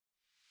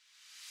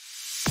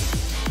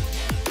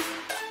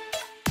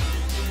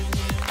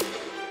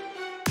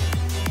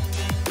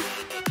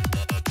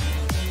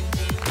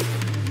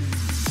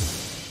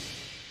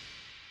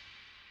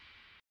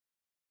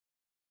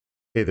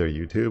Hey there,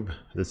 YouTube.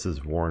 This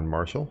is Warren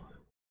Marshall,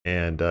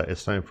 and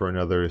it's time for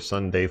another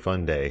Sunday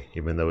Fun Day,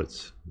 even though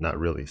it's not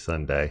really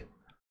Sunday,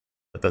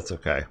 but that's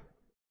okay.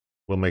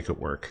 We'll make it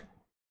work.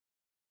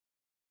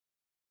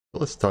 So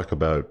let's talk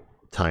about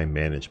time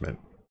management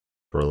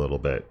for a little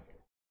bit.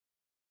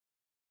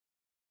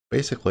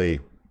 Basically,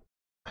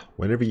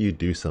 whenever you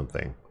do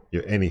something,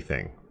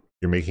 anything,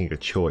 you're making a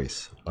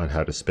choice on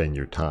how to spend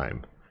your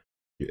time.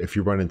 If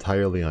you run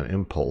entirely on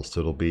impulse,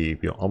 it'll be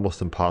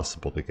almost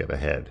impossible to get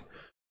ahead.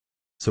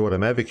 So what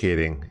I'm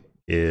advocating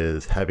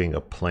is having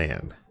a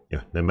plan,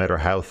 no matter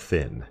how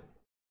thin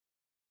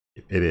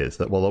it is.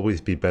 That will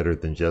always be better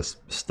than just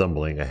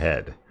stumbling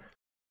ahead.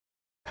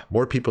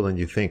 More people than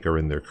you think are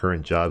in their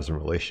current jobs and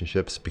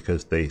relationships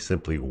because they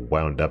simply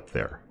wound up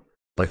there.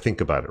 Like,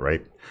 think about it,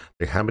 right?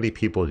 Like, how many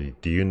people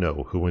do you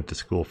know who went to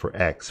school for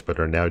X but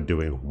are now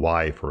doing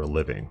Y for a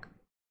living?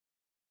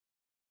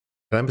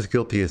 And I'm as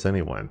guilty as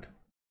anyone.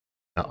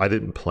 Now, I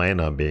didn't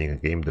plan on being a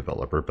game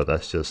developer, but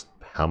that's just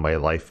how my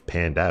life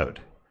panned out.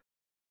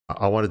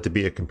 I wanted to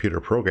be a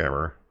computer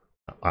programmer.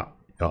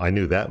 I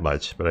knew that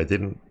much, but I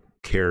didn't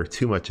care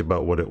too much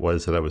about what it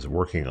was that I was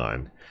working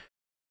on.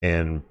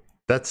 And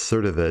that's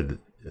sort of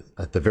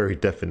at the very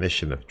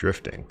definition of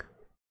drifting.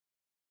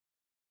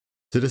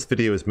 So this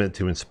video is meant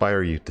to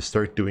inspire you to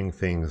start doing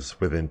things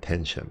with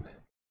intention.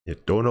 You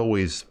don't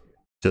always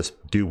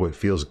just do what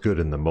feels good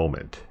in the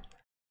moment,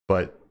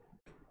 but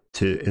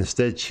to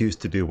instead choose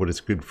to do what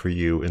is good for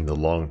you in the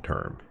long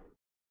term.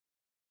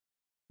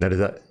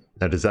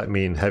 Now does that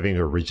mean having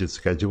a rigid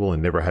schedule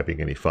and never having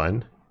any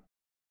fun?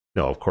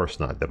 No, of course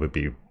not. That would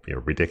be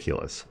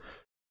ridiculous.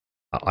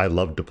 I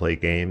love to play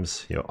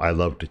games. I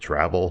love to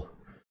travel.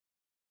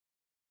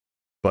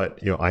 But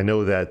I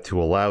know that to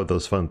allow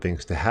those fun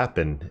things to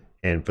happen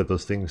and for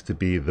those things to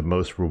be the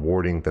most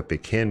rewarding that they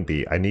can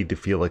be, I need to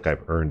feel like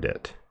I've earned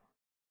it.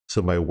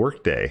 So my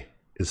workday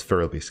is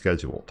fairly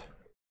scheduled.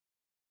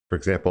 For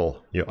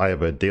example, I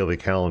have a daily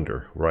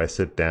calendar where I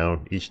sit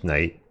down each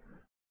night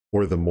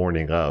or the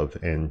morning of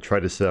and try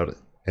to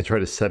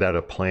set out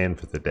a plan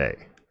for the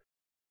day.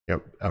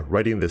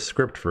 Writing this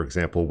script, for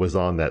example, was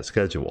on that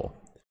schedule.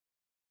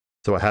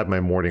 So I had my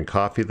morning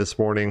coffee this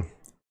morning,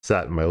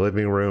 sat in my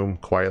living room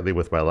quietly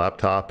with my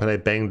laptop, and I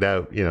banged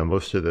out,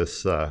 most of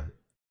this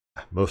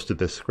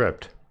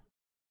script.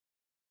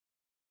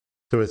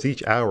 So as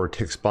each hour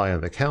ticks by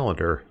on the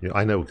calendar,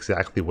 I know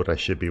exactly what I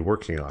should be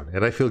working on,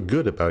 and I feel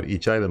good about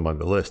each item on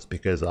the list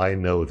because I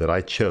know that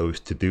I chose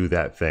to do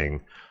that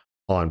thing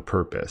on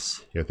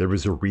purpose. There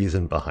was a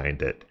reason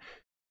behind it.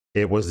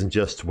 It wasn't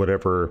just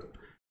whatever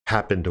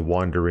happened to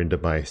wander into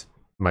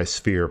my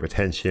sphere of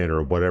attention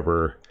or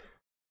whatever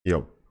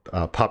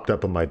popped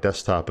up on my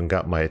desktop and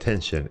got my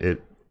attention.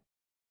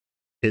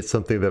 It's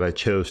something that I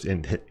chose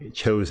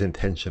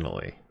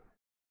intentionally.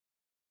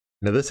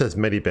 Now this has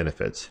many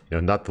benefits,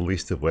 not the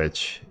least of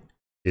which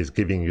is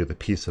giving you the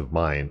peace of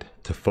mind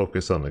to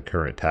focus on the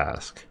current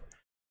task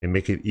and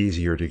make it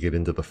easier to get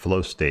into the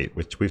flow state,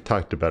 which we've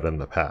talked about in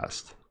the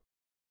past.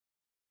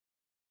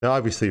 Now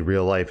obviously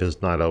real life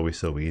is not always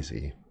so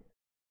easy.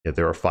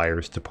 There are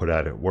fires to put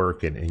out at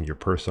work and in your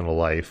personal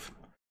life.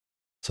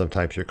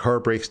 Sometimes your car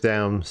breaks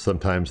down,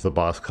 sometimes the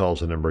boss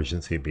calls an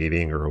emergency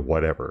meeting or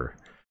whatever.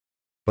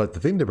 But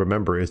the thing to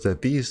remember is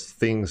that these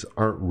things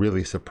aren't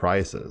really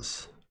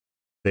surprises.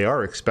 They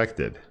are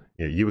expected.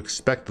 You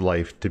expect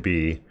life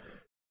to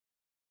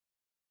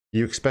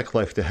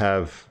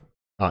have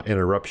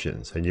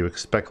interruptions, and you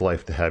expect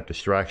life to have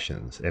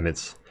distractions, and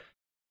it's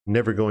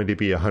never going to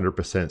be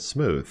 100%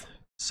 smooth.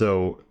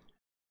 So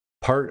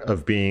part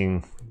of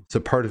being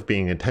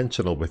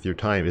intentional with your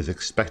time is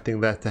expecting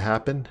that to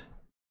happen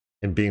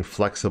and being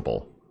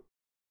flexible.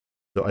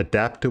 So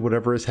adapt to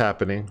whatever is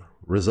happening,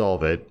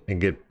 resolve it, and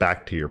get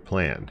back to your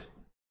plan.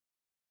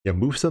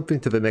 Move something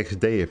to the next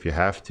day if you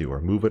have to,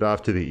 or move it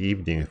off to the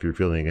evening if you're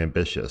feeling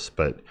ambitious,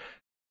 but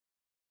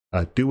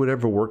do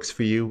whatever works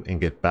for you and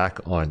get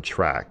back on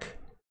track.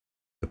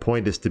 The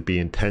point is to be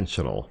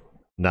intentional,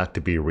 not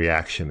to be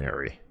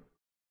reactionary.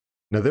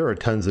 Now there are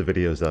tons of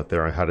videos out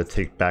there on how to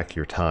take back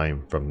your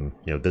time from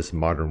this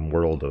modern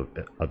world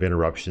of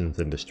interruptions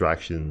and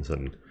distractions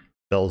and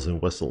bells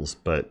and whistles,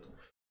 but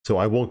so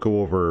I won't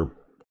go over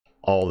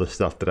all the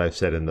stuff that I've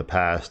said in the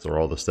past or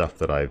all the stuff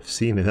that I've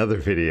seen in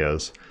other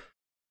videos,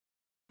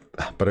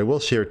 but I will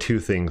share two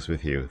things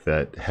with you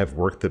that have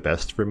worked the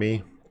best for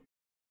me.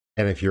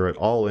 And if you're at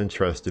all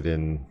interested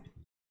in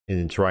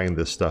trying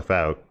this stuff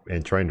out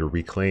and trying to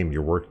reclaim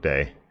your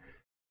workday,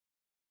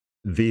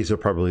 these are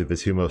probably the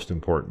two most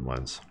important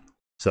ones.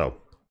 So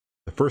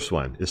the first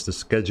one is to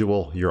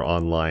schedule your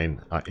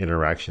online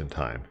interaction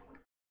time.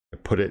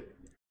 Put it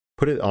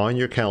on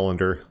your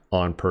calendar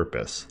on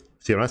purpose.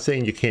 See, I'm not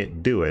saying you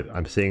can't do it.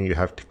 I'm saying you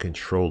have to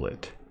control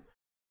it.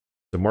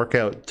 So mark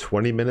out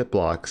 20-minute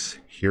blocks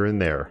here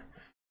and there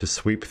to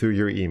sweep through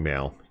your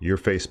email, your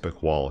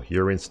Facebook wall,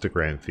 your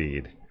Instagram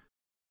feed,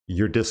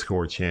 your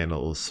Discord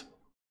channels,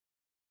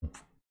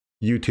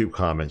 YouTube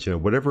comments,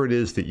 whatever it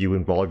is that you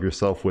involve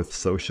yourself with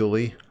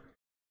socially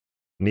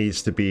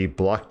needs to be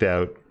blocked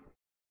out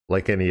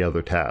like any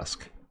other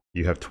task.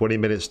 You have 20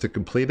 minutes to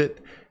complete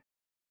it.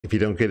 If you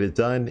don't get it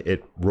done,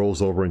 it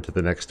rolls over into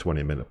the next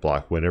 20-minute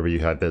block whenever you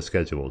have that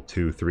scheduled,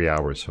 2-3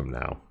 hours from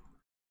now.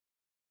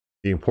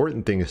 The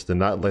important thing is to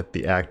not let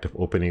the act of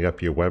opening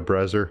up your web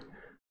browser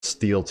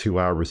steal 2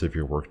 hours of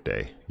your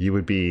workday. You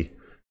would be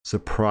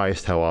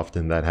surprised how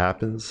often that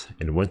happens,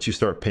 and once you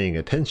start paying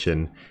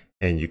attention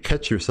and you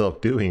catch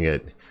yourself doing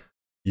it,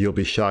 you'll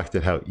be shocked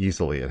at how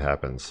easily it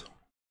happens.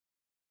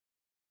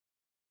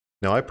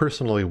 Now, I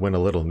personally went a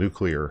little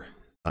nuclear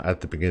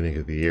at the beginning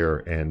of the year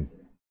and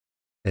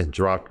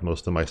dropped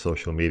most of my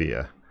social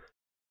media.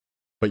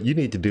 But you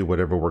need to do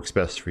whatever works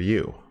best for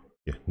you.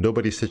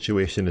 Nobody's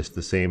situation is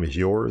the same as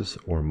yours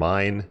or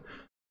mine,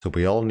 so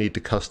we all need to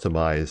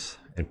customize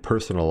and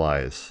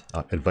personalize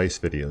advice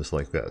videos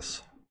like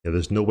this.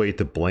 There's no way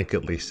to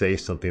blanketly say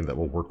something that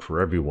will work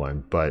for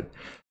everyone, but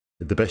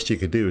the best you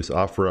could do is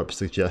offer up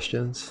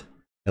suggestions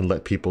and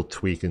let people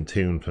tweak and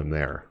tune from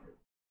there.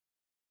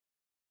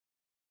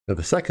 Now,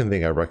 the second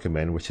thing I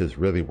recommend, which has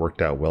really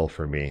worked out well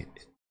for me,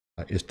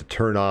 is to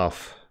turn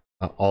off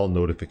all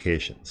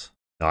notifications.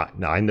 Now,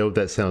 I know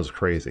that sounds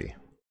crazy,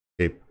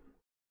 okay?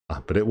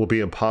 But it will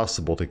be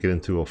impossible to get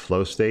into a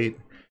flow state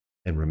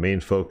and remain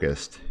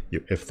focused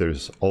if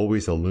there's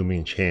always a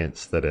looming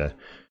chance that a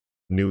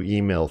new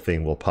email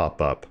thing will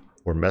pop up,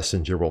 or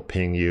Messenger will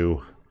ping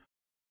you,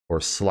 or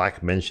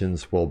Slack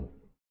mentions will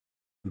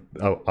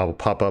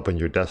pop up on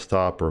your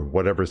desktop, or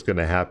whatever's going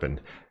to happen.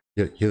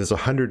 There's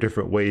 100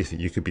 different ways that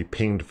you could be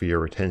pinged for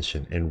your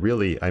attention. And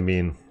really, I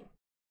mean,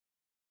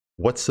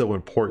 what's so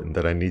important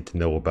that I need to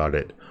know about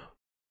it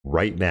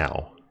right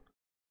now?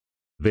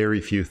 Very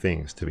few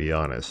things, to be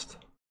honest.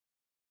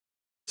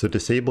 So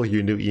disable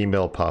your new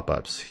email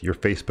pop-ups, your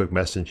Facebook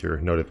Messenger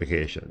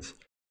notifications.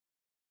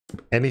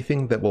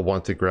 Anything that will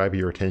want to grab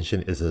your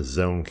attention is a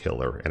zone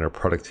killer and a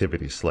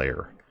productivity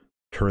slayer.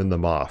 Turn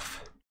them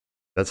off.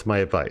 That's my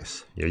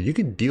advice. You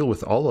can deal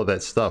with all of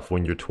that stuff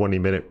when your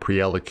 20-minute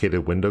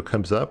pre-allocated window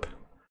comes up.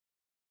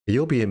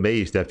 You'll be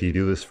amazed after you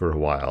do this for a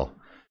while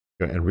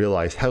and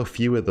realize how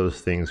few of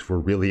those things were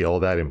really all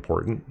that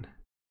important.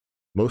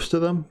 Most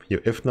of them,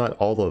 if not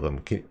all of them,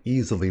 can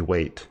easily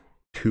wait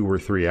 2 or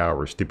 3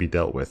 hours to be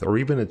dealt with, or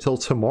even until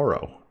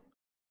tomorrow.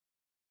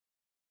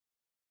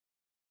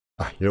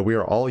 We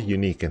are all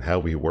unique in how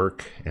we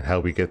work and how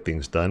we get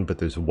things done, but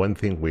there's one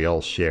thing we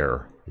all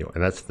share,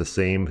 and that's the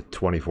same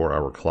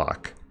 24-hour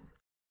clock.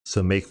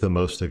 So make the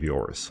most of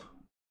yours.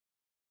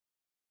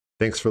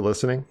 Thanks for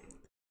listening,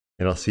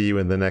 and I'll see you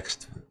in the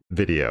next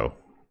video,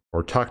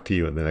 or talk to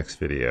you in the next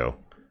video,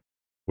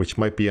 which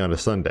might be on a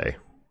Sunday,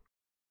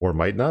 or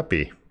might not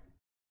be.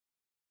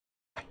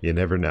 You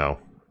never know.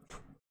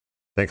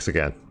 Thanks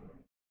again.